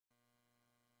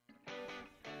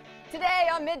Today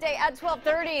on Midday at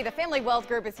 12:30, the Family Wealth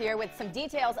Group is here with some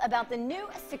details about the new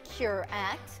Secure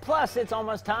Act. Plus, it's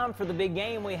almost time for the big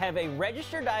game. We have a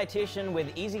registered dietitian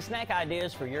with easy snack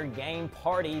ideas for your game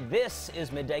party. This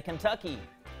is Midday Kentucky.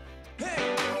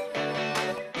 Hey.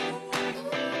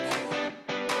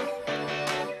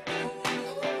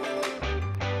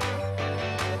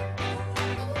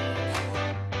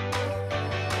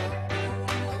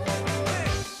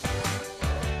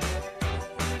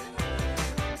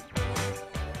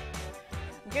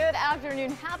 Good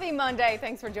afternoon. Happy Monday.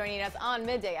 Thanks for joining us on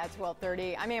Midday at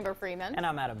 12:30. I'm Amber Freeman. And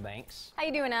I'm Adam Banks. How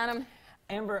you doing, Adam?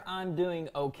 Amber, I'm doing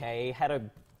okay.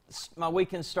 My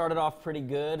weekend started off pretty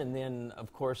good, and then,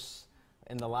 of course,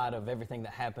 in the light of everything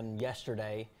that happened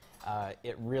yesterday,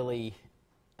 it really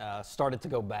started to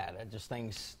go bad.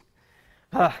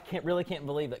 Can't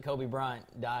believe that Kobe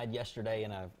Bryant died yesterday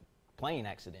in a plane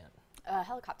accident.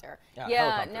 Helicopter.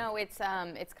 Helicopter. No,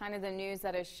 it's kind of the news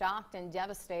that has shocked and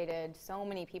devastated so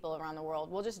many people around the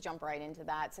world. We'll just jump right into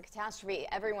that. It's a catastrophe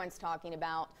everyone's talking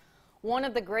about. One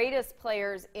of the greatest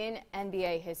players in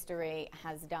NBA history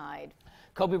has died.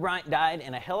 Kobe Bryant died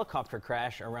in a helicopter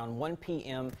crash around 1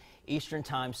 p.m. Eastern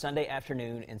Time Sunday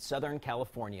afternoon in Southern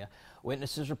California.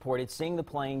 Witnesses reported seeing the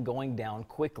plane going down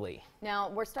quickly. Now,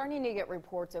 we're starting to get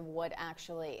reports of what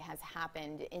actually has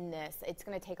happened in this. It's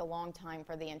going to take a long time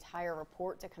for the entire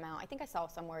report to come out. I think I saw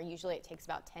somewhere usually it takes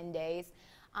about 10 days.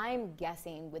 I'm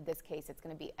guessing with this case it's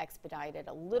going to be expedited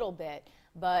a little bit,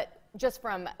 but just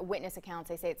from witness accounts,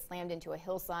 they say it slammed into a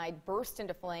hillside, burst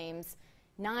into flames.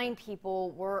 9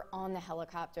 people were on the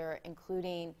helicopter,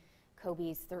 including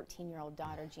Kobe's 13-year-old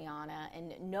daughter, Gianna,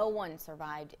 and no one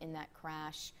survived in that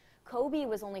crash. Kobe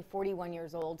was only 41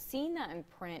 years old. Seeing that in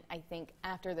print, I think,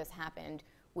 after this happened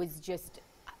was just,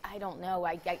 I don't know.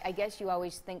 I guess you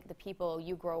always think the people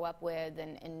you grow up with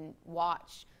and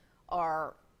watch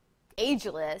are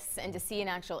ageless, and to see an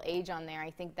actual age on there, I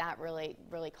think that really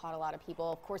caught a lot of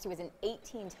people. Of course, he was an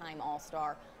 18-time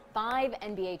All-Star, 5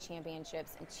 NBA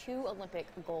championships, and 2 Olympic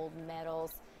gold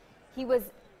medals. He was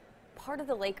part of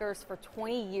the Lakers for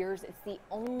 20 years. It's the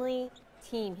only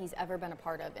team he's ever been a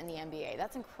part of in the NBA.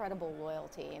 That's incredible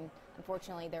loyalty, and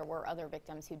unfortunately there were other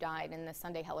victims who died in the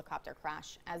Sunday helicopter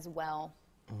crash as well.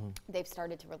 They've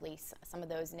started to release some of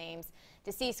those names.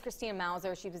 Deceased Christina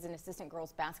Mauser, she was an assistant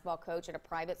girls basketball coach at a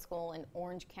private school in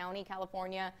Orange County,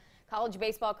 California. College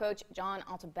baseball coach John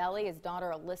Altobelli, his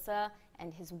daughter Alyssa,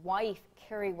 and his wife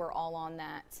Keri were all on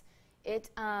that. It's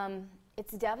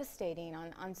devastating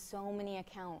on so many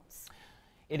accounts.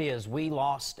 It is. We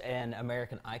lost an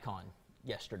American icon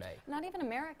yesterday. Not even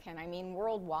American, I mean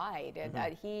worldwide.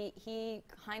 He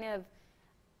kind of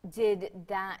did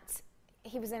that.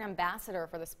 He was an ambassador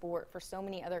for the sport for so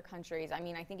many other countries. I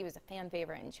mean, I think he was a fan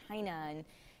favorite in China,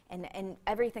 and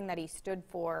everything that he stood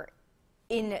for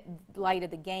in light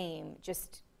of the game,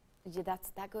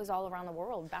 that goes all around the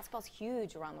world. Basketball's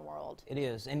huge around the world. It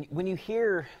is. And when you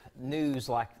hear news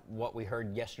like what we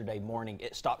heard yesterday morning,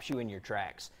 it stops you in your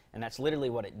tracks. And that's literally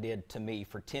what it did to me.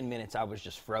 For 10 minutes, I was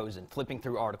just frozen, flipping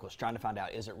through articles, trying to find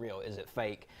out, is it real, is it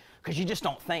fake? Because you just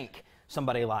don't think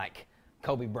somebody like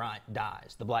Kobe Bryant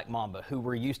dies, the Black Mamba, who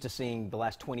we're used to seeing the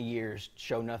last 20 years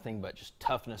show nothing but just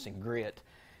toughness and grit.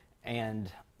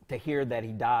 And to hear that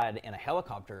he died in a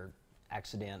helicopter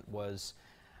accident was,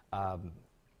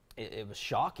 it was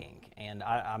shocking. And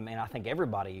I mean, I think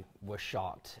everybody was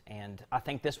shocked. And I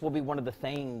think this will be one of the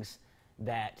things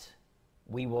that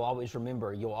we will always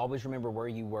remember. You'll always remember where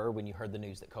you were when you heard the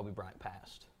news that Kobe Bryant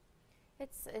passed.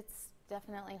 It's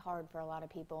definitely hard for a lot of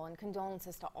people, and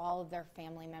condolences to all of their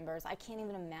family members. I can't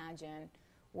even imagine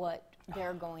what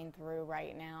they're going through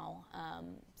right now.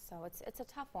 So it's a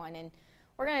tough one, and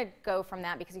we're going to go from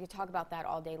that because you could talk about that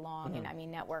all day long, and I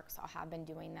mean networks have been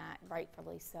doing that,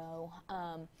 rightfully so.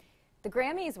 The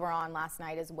Grammys were on last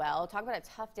night as well. Talk about a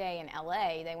tough day in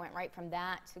LA. They went right from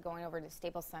that to going over to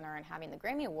Staples Center and having the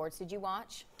Grammy Awards. Did you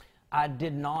watch? I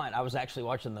did not. I was actually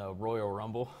watching the Royal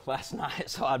Rumble last night,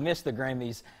 so I missed the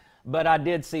Grammys. But I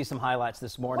did see some highlights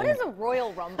this morning. What is a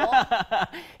Royal Rumble?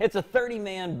 It's a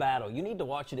 30-man battle. You need to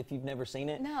watch it if you've never seen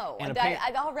it. No,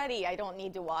 I don't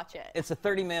need to watch it. It's a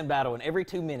 30-man battle, and every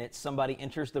 2 minutes somebody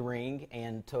enters the ring,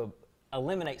 and to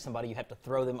eliminate somebody, you have to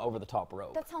throw them over the top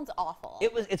rope. That sounds awful.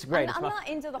 It's great. I'm not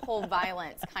into the whole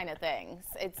violence kind of things.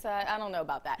 I don't know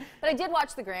about that. But I did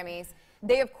watch the Grammys.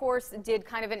 They, of course, did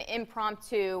kind of an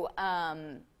impromptu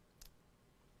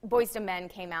Boyz II Men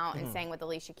came out and sang with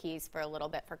Alicia Keys for a little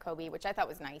bit for Kobe, which I thought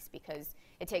was nice because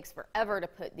it takes forever to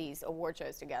put these award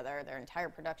shows together, their entire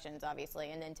productions,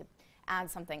 obviously, and then to add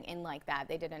something in like that.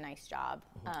 They did a nice job.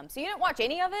 So you didn't watch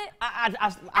any of it? I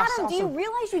Adam, do you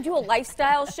realize you do a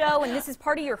lifestyle show and this is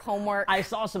part of your homework? I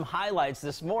saw some highlights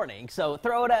this morning, so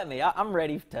throw it at me. I'm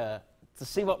ready to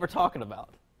see what we're talking about.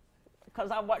 Because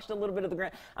I watched a little bit of the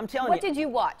Grand. I'm telling you. What did you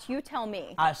watch? You tell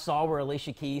me. I saw where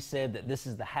Alicia Keys said that this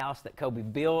is the house that Kobe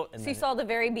built. And so you saw the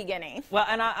very beginning. Well,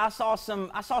 and I saw some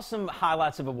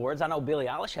highlights of awards. I know Billie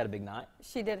Eilish had a big night.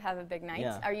 She did have a big night.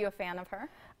 Yeah. Are you a fan of her?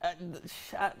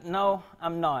 No,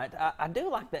 I'm not. I do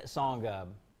like that song,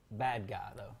 Bad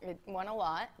Guy, though. It won a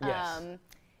lot. Yes.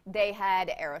 They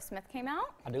had Aerosmith came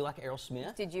out. I do like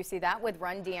Aerosmith. Did you see that with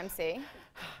Run DMC?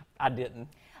 I didn't.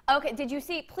 Okay, did you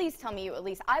see, please tell me you at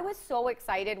least, I was so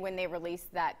excited when they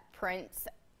released that Prince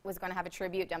was going to have a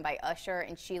tribute done by Usher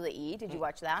and Sheila E. Did you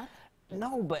watch that?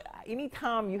 No, but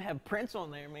anytime you have Prince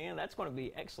on there, man, that's going to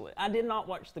be excellent. I did not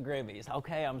watch the Grammys.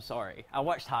 Okay, I'm sorry. I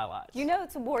watched highlights. You know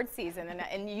it's award season,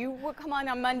 and you will come on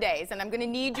Mondays, and I'm going to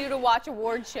need you to watch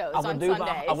award shows on Sundays.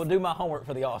 I will do my homework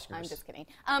for the Oscars. I'm just kidding.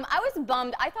 I was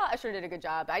bummed. I thought Usher did a good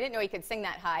job. I didn't know he could sing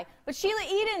that high. But Sheila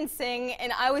E. didn't sing,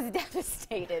 and I was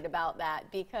devastated about that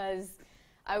because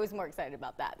I was more excited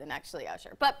about that than actually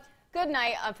Usher. But good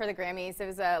night for the Grammys. There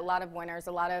was a lot of winners,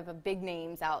 a lot of big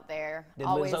names out there. Did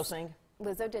Lizzo sing?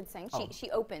 Lizzo did sing. Oh.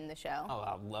 She opened the show. Oh,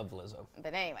 I love Lizzo.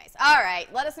 But anyways, all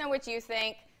right. Let us know what you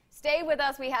think. Stay with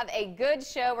us. We have a good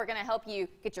show. We're going to help you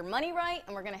get your money right,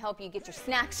 and we're going to help you get your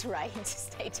snacks right.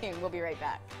 Stay tuned. We'll be right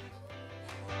back.